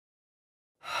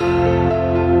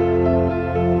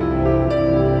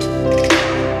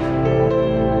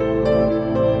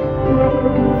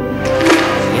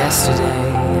Yesterday,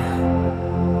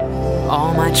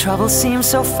 all my troubles seem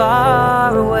so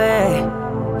far away.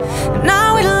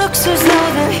 Now it looks as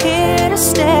though they're here to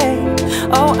stay.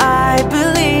 Oh, I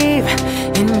believe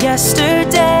in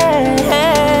yesterday.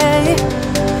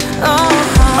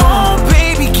 Oh,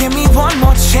 baby, give me one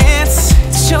more chance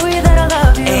to show you that I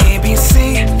love you.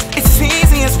 ABC, it's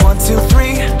easy as 1, 2,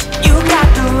 3. You got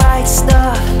the right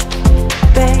stuff,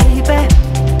 baby.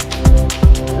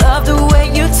 Love the way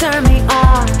you turn me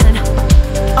on.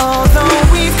 Although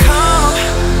we've come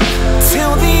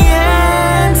till the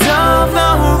end of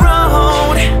the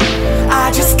road,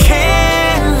 I just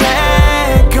can't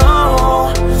let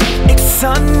go. It's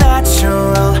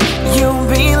unnatural. You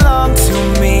belong to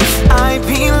me, I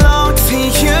belong to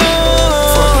you.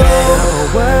 For better or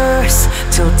worse,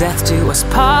 till death do us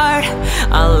part,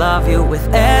 I'll love you with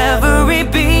every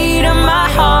beat of my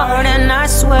heart. And I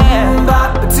swear,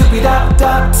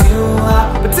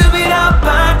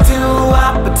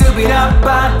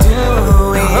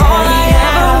 all I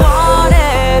ever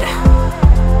wanted,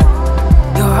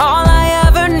 you're all I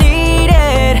ever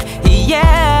needed,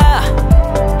 yeah.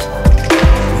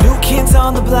 New kids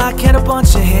on the block and a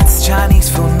bunch of hits. Chinese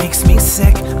food makes me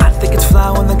sick. I think it's fly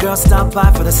when the girls stop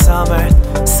by for the summer.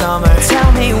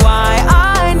 Tell me why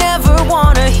I never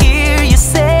wanna hear you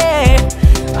say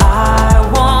I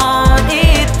want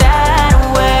it that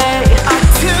way. I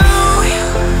do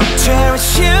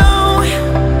cherish you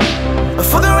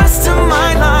for the rest of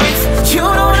my life. You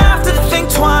don't have to think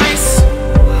twice.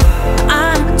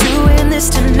 I'm doing this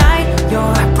tonight.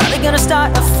 You're probably gonna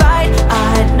start a fight.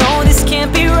 I know this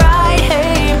can't be right.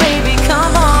 Hey baby,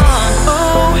 come on.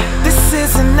 Oh, this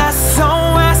is an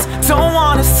SOS. Don't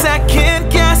wanna second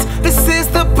guess. This is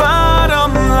the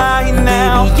bottom line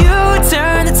now. Baby, you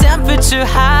turn the temperature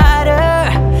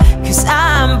hotter, 'cause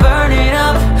I'm burning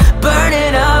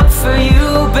up for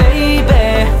you,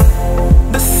 baby.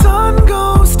 The sun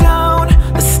goes down,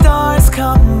 the stars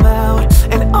come out,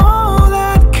 and all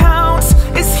that counts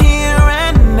is here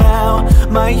and now.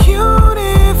 My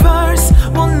universe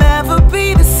will never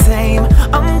be the same.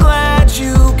 I'm glad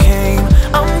you came.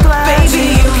 I'm glad Baby,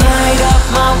 you light up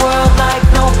my world like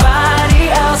nobody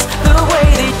else. The way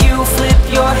that you flip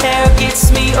your hair gets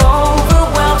me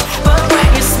overwhelmed. But when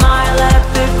you smile at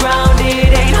the ground,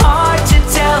 it ain't hard to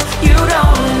tell. You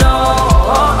don't know,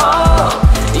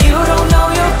 you don't know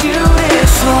you're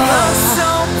beautiful.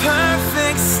 so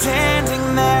perfect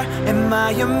standing there in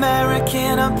my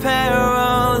American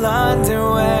Apparel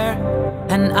underwear.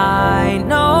 And I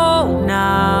know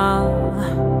now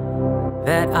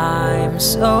that I'm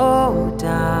so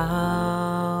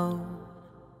down.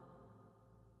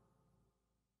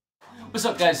 What's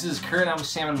up, guys? This is Kurt. I'm with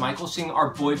Sam and Michael singing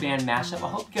our boy band Mashup. I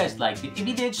hope you guys liked it. If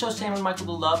you did, show Sam and Michael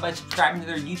the love by subscribing to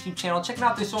their YouTube channel, checking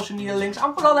out their social media links.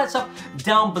 I'll put all that stuff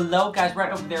down below. Guys, right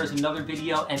over there is another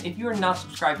video. And if you are not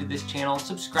subscribed to this channel,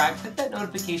 subscribe. Hit that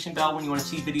notification bell when you want to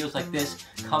see videos like this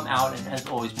come out. And as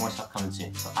always, more stuff coming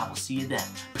soon. So I will see you then.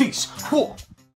 Peace. Whoa.